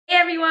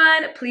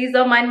everyone, please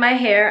don't mind my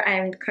hair.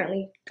 I'm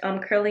currently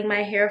curling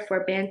my hair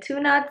for Bantu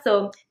knots,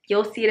 so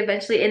you'll see it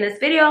eventually in this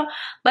video.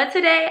 But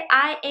today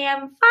I am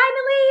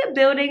finally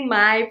building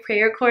my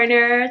prayer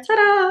corner.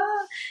 Ta-da!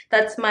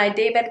 That's my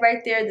day bed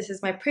right there. This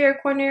is my prayer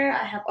corner.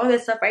 I have all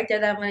this stuff right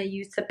there that I'm going to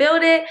use to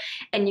build it,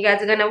 and you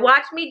guys are going to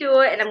watch me do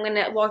it, and I'm going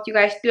to walk you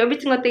guys through every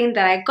single thing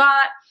that I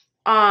got,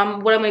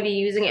 what I'm going to be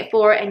using it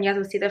for, and you guys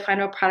will see the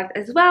final product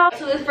as well.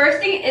 So the first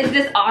thing is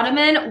this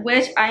ottoman,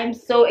 which I'm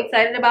so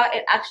excited about.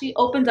 It actually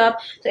opens up,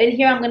 so in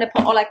here I'm going to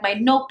put all like my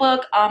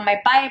notebook,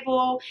 my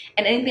Bible,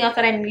 and anything else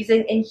that I'm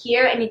using in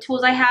here, any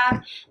tools I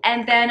have.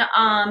 And then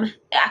I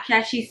can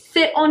actually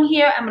sit on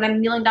here, and when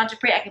I'm kneeling down to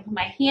pray, I can put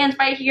my hands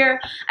right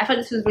here. I thought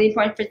this was really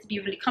important for it to be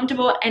really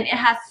comfortable, and it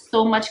has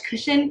so much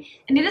cushion,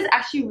 and it is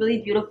actually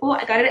really beautiful.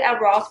 I got it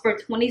at Ross for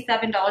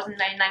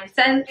 $27.99.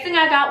 The thing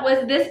I got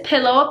was this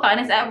pillow,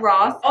 found this at Ross.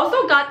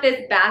 Also got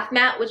this bath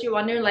mat, which you're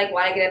wondering like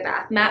why I get a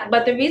bath mat,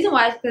 but the reason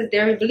why is because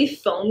they're really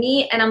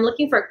foamy, and I'm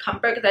looking for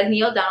comfort because I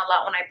kneel down a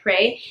lot when I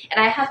pray, and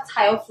I have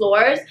tile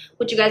floors,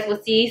 which you guys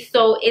will see,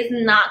 so it's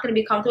not going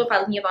to be comfortable if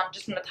I kneel down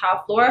just on the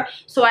tile floor.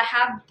 So I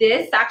have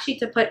this actually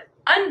to put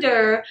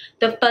under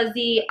the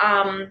fuzzy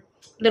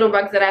little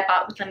rugs that I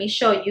bought, which let me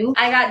show you.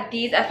 I got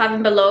these at Five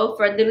and Below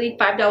for literally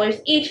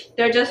 $5 each.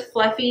 They're just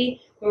fluffy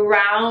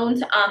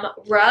round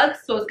rugs,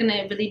 so it's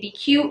gonna really be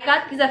cute. I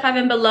got these at Five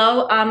and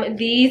Below.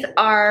 These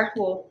are,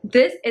 well,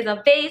 this is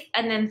a vase,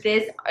 and then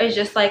this is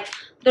just like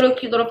little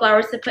cute little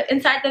flowers to put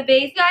inside the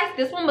vase. Guys,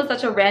 this one was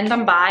such a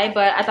random buy,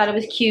 but I thought it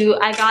was cute.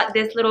 I got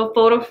this little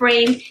photo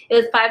frame. It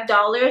was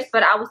 $5,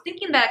 but I was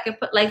thinking that I could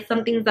put like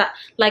some things that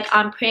like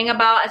I'm praying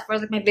about, as far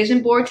as like my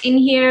vision board in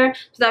here,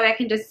 so that way I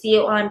can just see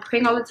it while I'm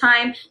praying all the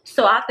time.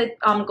 So I have to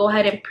go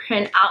ahead and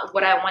print out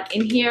what I want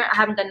in here. I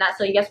haven't done that,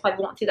 so you guys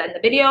probably won't see that in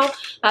the video,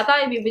 but I thought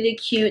it'd be really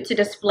cute to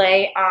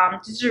display,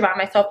 just to remind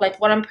myself like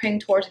what I'm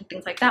praying towards and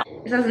things like that.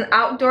 This has an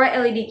outdoor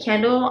LED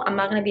candle. I'm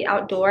not gonna be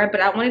outdoor,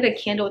 but I wanted a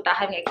candle without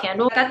having a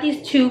candle. I got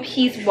these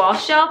two-piece wall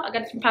shelf. I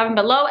got this from Five and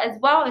Below as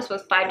well. This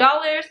was $5.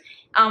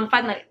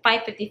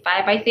 $5.55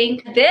 I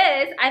think.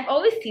 This, I've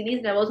always seen these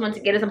and I always wanted to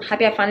get it, so I'm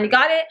happy I finally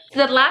got it.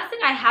 So the last thing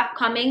I have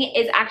coming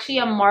is actually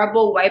a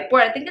marble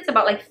whiteboard. I think it's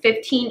about like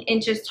 15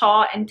 inches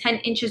tall and 10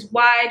 inches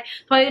wide.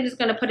 Probably just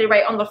gonna put it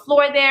right on the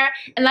floor there,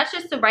 and that's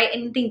just to write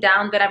anything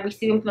down that I'm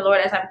receiving from the Lord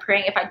as I'm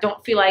praying, if I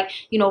don't feel like,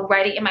 you know,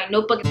 writing in my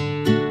notebook.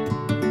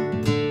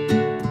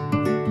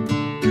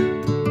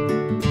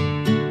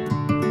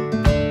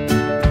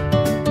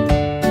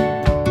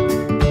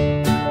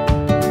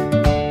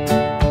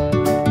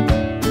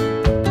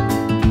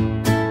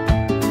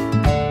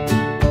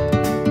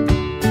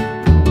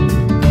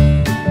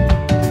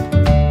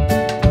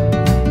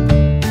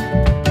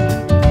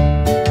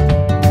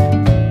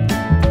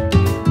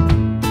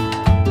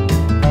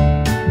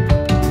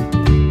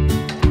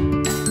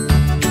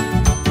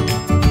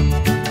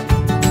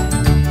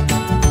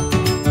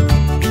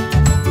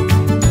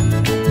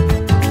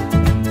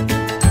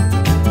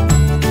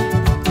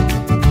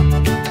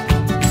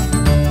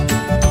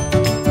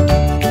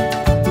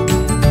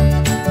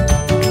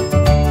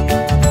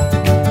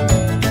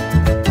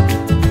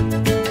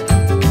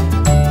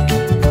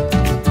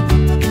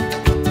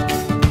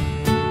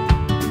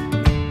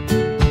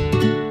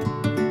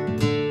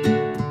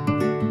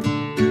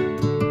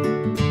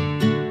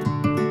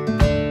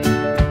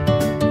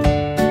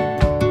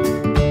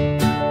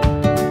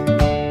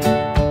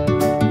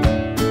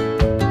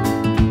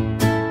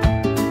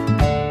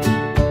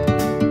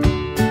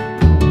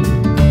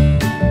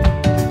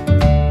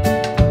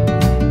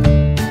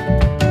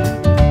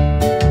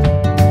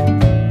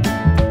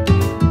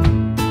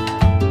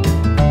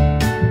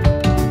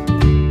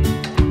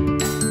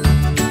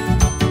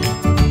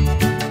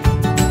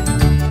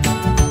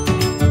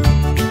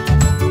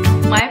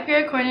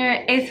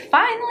 Is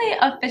finally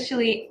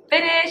officially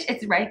finished.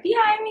 It's right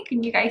behind me.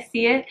 Can you guys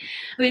see it?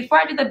 But before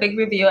I do the big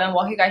review and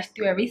walk you guys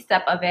through every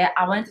step of it,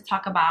 I wanted to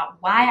talk about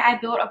why I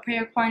built a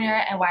prayer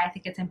corner and why I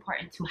think it's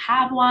important to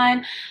have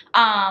one.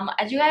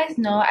 As you guys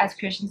know, as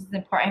Christians, it's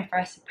important for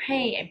us to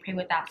pray and pray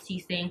without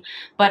ceasing.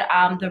 But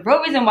the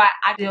real reason why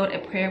I built a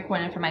prayer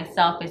corner for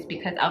myself is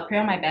because I'll pray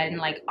on my bed and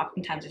like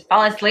oftentimes just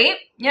fall asleep.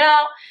 You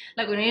know,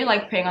 like when you're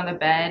like praying on the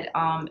bed,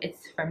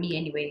 it's, for me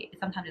anyway,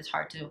 sometimes it's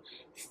hard to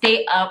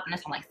stay up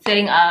unless I'm like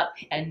sitting up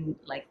and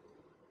like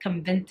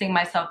convincing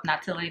myself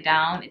not to lay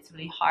down. It's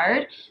really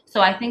hard.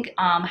 So I think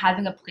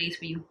having a place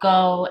where you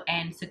go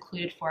and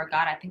secluded for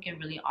God, I think it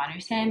really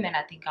honors him, and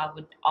I think God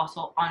would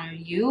also honor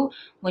you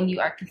when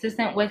you are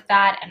consistent with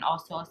that. And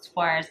also as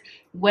far as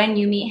when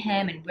you meet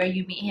him and where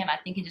you meet him, I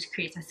think it just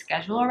creates a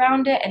schedule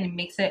around it, and it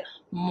makes it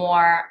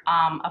more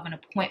of an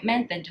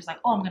appointment than just like,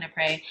 oh, I'm gonna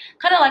pray.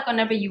 Kind of like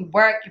whenever you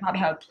work, you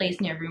probably have a place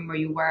in your room where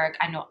you work.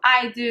 I know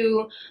I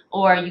do.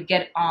 Or you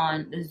get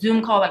on the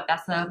Zoom call, like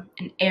that's an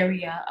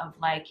area of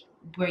like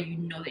where you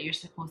know that you're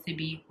supposed to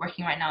be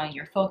working right now and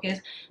you're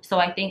focused. So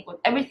I think with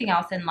everything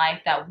else in life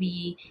that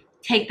we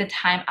take the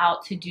time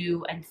out to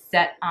do and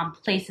set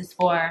places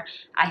for,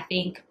 I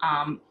think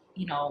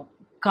you know,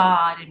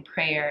 God and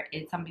prayer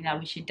is something that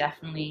we should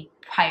definitely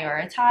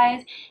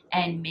prioritize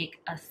and make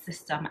a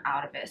system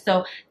out of it.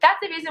 So that's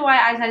the reason why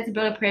I decided to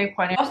build a prayer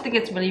corner. I also think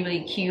it's really,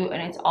 really cute,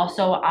 and it's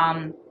also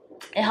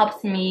it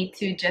helps me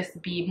to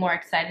just be more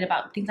excited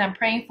about things I'm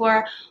praying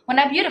for when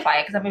I beautify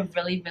it, because I'm a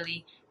really,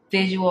 really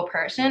visual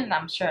person, and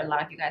I'm sure a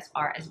lot of you guys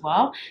are as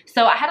well.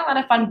 So I had a lot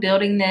of fun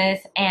building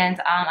this, and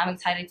I'm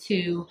excited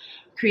to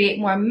create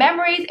more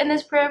memories in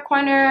this prayer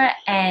corner,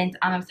 and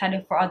I'm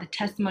excited for all the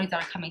testimonies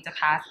that are coming to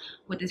pass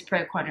with this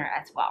prayer corner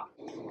as well.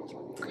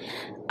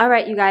 All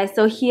right, you guys,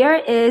 so here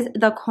is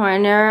the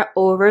corner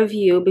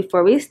overview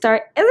before we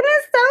start. Isn't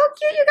it so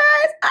cute, you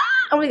guys?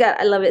 Oh my god,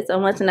 I love it so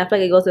much, and I feel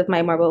like it goes with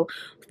my marble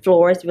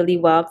floors really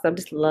well because I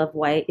just love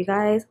white, you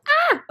guys.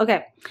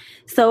 Okay,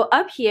 so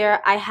up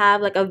here I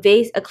have like a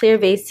vase, a clear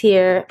vase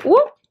here.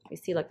 Whoop, you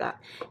see like that.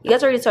 You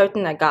guys already saw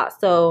everything I got,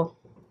 so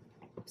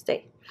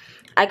stay.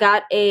 I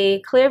got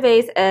a clear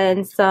vase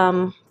and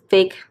some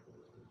fake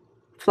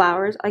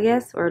flowers, I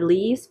guess, or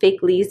leaves,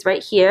 fake leaves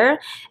right here.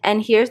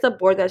 And here's the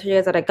board that I told you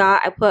guys that I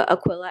got. I put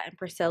Aquila and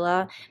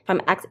Priscilla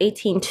from Acts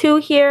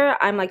 18:2 here.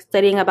 I'm like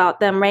studying about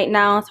them right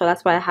now, so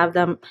that's why I have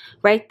them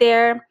right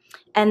there.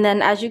 And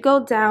then as you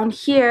go down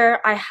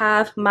here, I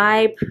have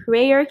my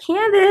prayer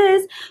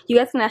canvas. You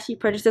guys can actually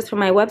purchase this from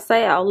my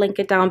website. I'll link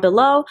it down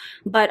below.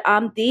 But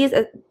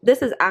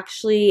this is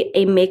actually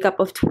a makeup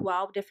of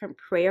 12 different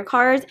prayer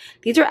cards.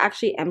 These are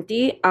actually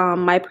empty.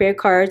 My prayer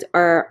cards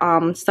are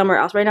somewhere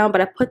else right now, but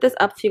I put this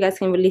up so you guys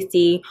can really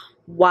see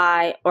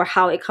why or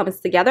how it comes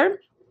together.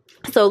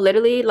 So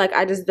literally, like,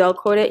 I just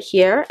velcroed it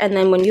here, and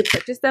then when you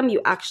purchase them,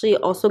 you actually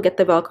also get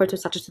the velcro to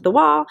attach it to the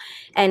wall.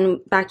 And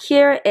back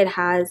here it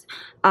has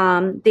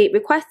date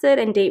requested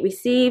and date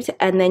received,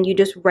 and then you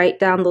just write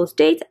down those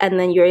dates, and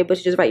then you're able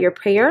to just write your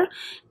prayer.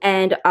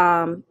 And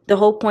the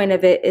whole point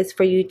of it is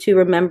for you to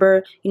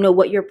remember, you know,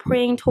 what you're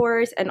praying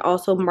towards, and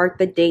also mark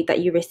the date that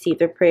you received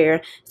the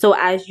prayer. So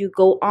as you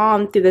go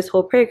on through this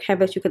whole prayer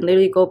canvas, you can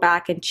literally go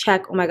back and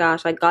check, oh my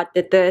gosh, like, God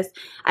did this.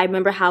 I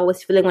remember how I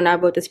was feeling when I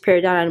wrote this prayer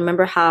down. I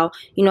remember how,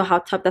 you know, how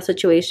tough that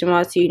situation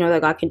was, so you know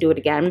that God can do it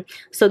again.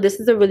 So this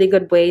is a really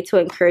good way to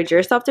encourage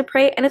yourself to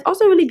pray. And it's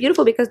also really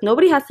beautiful because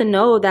nobody has to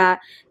know that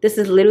this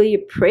is literally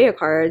prayer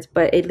cards,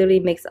 but it literally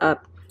makes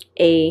up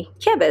a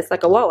canvas,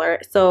 like a wall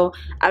art. So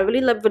I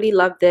really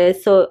love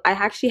this. So I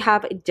actually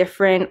have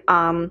different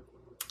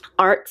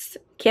arts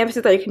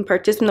canvases that you can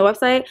purchase from the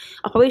website.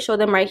 I'll probably show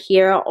them right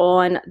here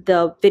on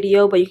the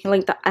video, but you can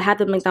link I have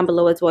them linked down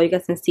below as well. You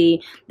guys can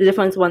see the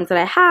different ones that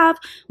I have.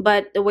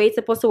 But the way it's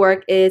supposed to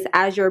work is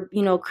as you're,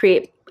 you know,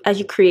 as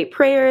you create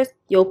prayers,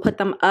 you'll put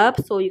them up,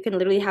 so you can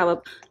literally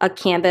have a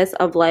canvas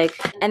of like,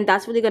 and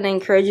that's really going to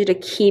encourage you to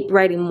keep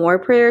writing more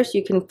prayers so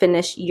you can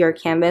finish your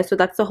canvas. So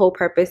that's the whole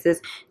purpose, is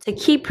to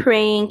keep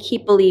praying,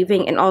 keep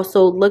believing, and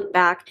also look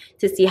back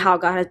to see how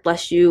God has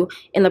blessed you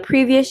in the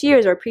previous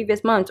years or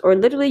previous months or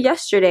literally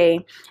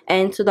yesterday,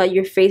 and so that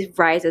your faith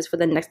rises for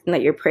the next thing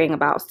that you're praying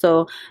about.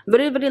 So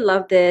really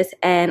love this,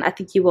 and I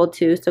think you will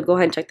too. So go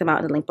ahead and check them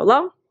out in the link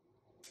below.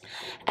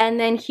 And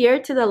then here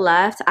to the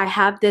left, I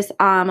have this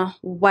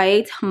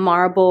white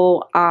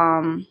marble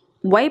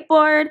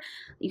whiteboard.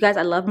 You guys,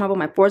 I love marble.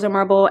 My floors are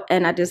marble,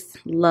 and I just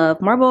love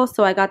marble.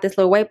 So I got this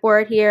little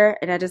whiteboard here,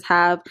 and I just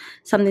have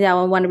something that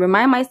I want to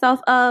remind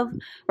myself of.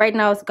 Right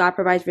now, it's God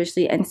provides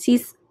richly and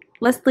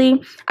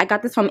ceaselessly. I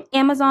got this from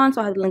Amazon,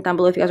 so I have the link down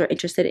below if you guys are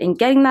interested in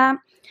getting that.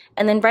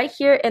 And then right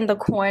here in the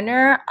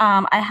corner,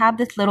 I have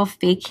this little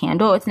fake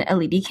candle. It's an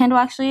LED candle,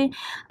 actually.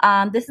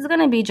 This is going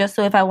to be just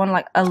so if I want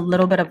like a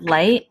little bit of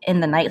light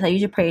in the night. So I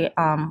usually pray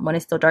when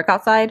it's still dark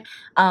outside.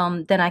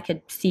 Then I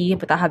could see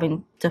without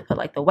having to put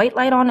like the white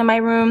light on in my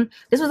room.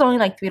 This was only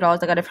like $3.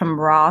 I got it from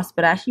Ross,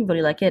 but I actually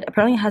really like it.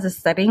 Apparently it has a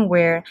setting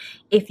where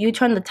if you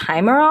turn the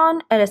timer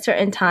on at a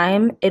certain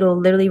time, it'll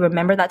literally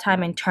remember that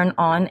time and turn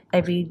on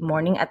every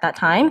morning at that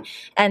time.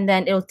 And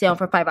then it'll stay on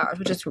for 5 hours,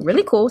 which is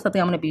really cool.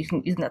 Something I'm going to be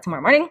using that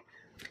tomorrow morning.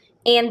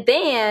 And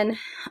then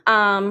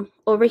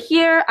over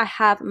here I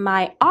have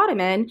my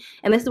ottoman,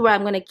 and this is where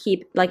I'm going to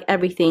keep like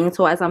everything.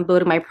 So as I'm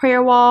building my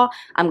prayer wall,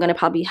 I'm going to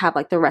probably have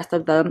like the rest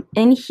of them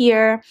in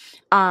here.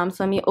 So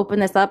let me open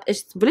this up.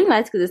 It's really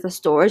nice because it's a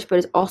storage, but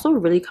it's also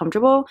really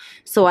comfortable.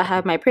 So I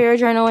have my prayer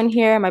journal in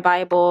here, my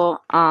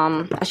Bible.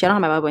 Actually, I don't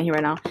have my Bible in here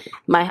right now.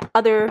 My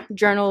other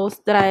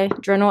journals that I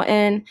journal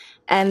in,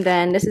 and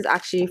then this is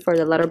actually for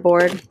the letter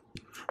board.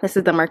 This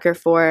is the marker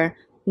for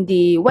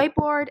the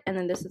whiteboard, and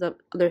then this is the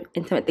other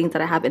intimate things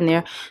that I have in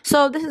there.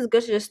 So this is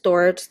good to just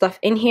store stuff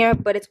in here,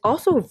 but it's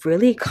also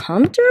really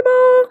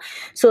comfortable.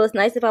 So it's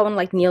nice if I want to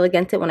like kneel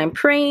against it when I'm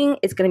praying.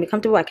 It's going to be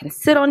comfortable. I can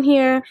sit on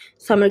here,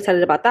 so I'm really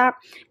excited about that.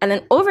 And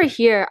then over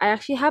here I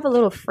actually have a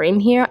little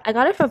frame here. I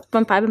got it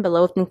from Five and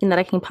Below, thinking that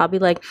I can probably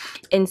like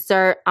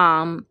insert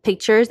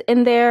pictures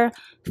in there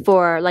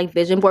for like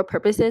vision board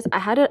purposes. I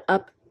had it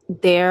up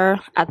there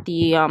at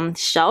the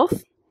shelf,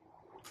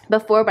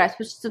 before, but I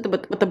switched to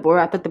with the board.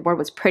 I thought the board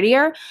was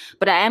prettier,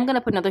 but I am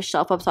gonna put another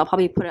shelf up, so I'll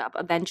probably put it up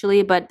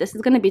eventually. But this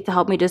is gonna be to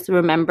help me just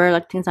remember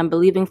like things I'm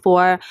believing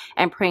for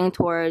and praying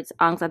towards.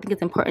 Because I think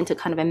it's important to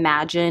kind of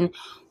imagine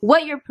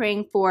what you're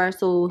praying for,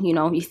 so you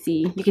know you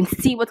can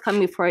see what's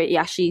coming before you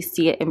actually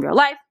see it in real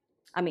life.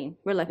 I mean,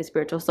 real life is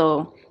spiritual,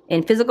 so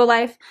in physical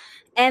life.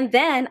 And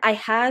then I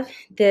have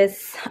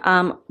this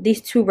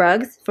these 2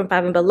 rugs from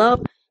Five and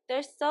Below.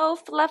 They're so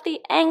fluffy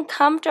and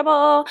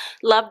comfortable.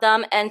 Love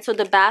them. And so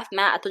the bath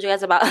mat I told you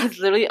guys about is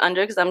literally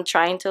under, because I'm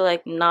trying to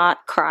like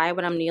not cry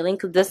when I'm kneeling,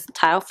 because this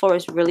tile floor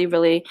is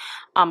really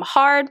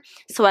hard.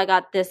 So I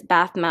got this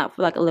bath mat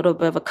for like a little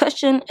bit of a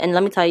cushion, and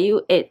let me tell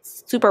you,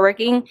 it's super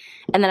working.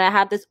 And then I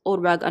have this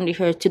old rug under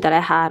here too that I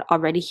had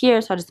already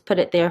here, so I just put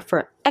it there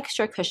for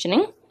extra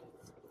cushioning.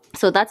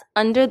 So that's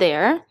under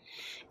there.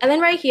 And then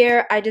right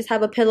here, I just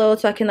have a pillow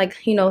so I can,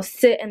 like, you know,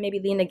 sit and maybe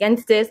lean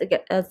against this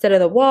instead of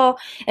the wall.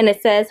 And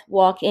it says,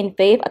 walk in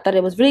faith. I thought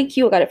it was really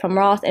cute. I got it from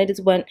Ross, and it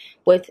just went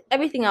with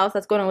everything else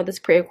that's going on with this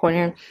prayer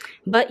corner.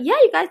 But yeah,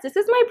 you guys, this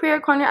is my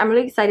prayer corner. I'm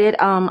really excited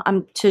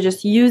I'm to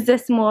just use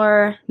this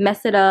more,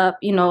 mess it up,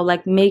 you know,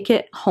 like make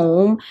it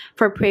home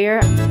for prayer.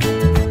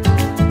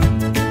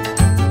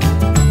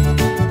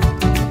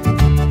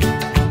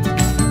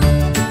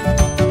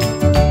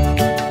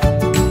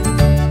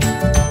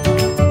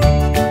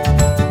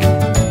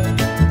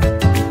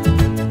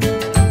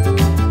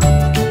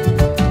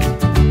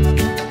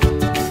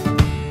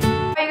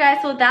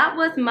 So that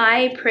was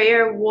my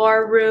prayer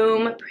war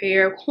room,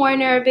 prayer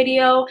corner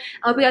video.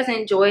 I hope you guys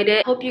enjoyed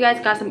it. Hope you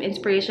guys got some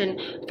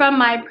inspiration from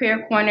my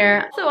prayer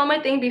corner. So one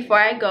more thing before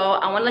I go,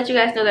 I want to let you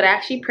guys know that I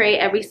actually pray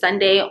every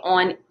Sunday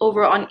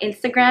over on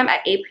Instagram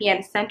at 8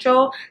 p.m.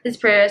 Central. This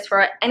prayer is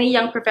for any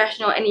young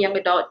professional, any young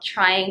adult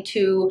trying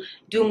to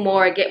do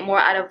more, get more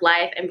out of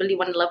life, and really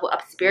want to level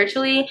up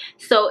spiritually.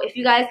 So if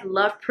you guys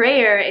love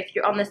prayer, if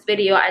you're on this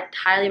video, I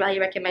highly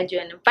recommend you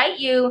and invite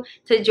you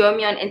to join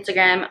me on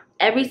Instagram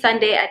every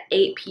Sunday at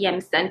 8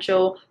 p.m.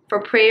 Central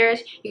for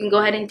prayers. You can go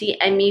ahead and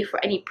DM me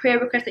for any prayer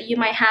requests that you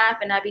might have,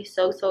 and I'd be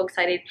so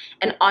excited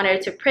and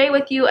honored to pray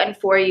with you and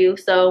for you.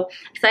 So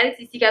excited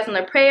to see you guys on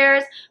the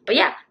prayers. But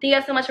yeah, thank you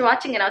guys so much for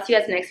watching, and I'll see you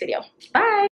guys in the next video. Bye.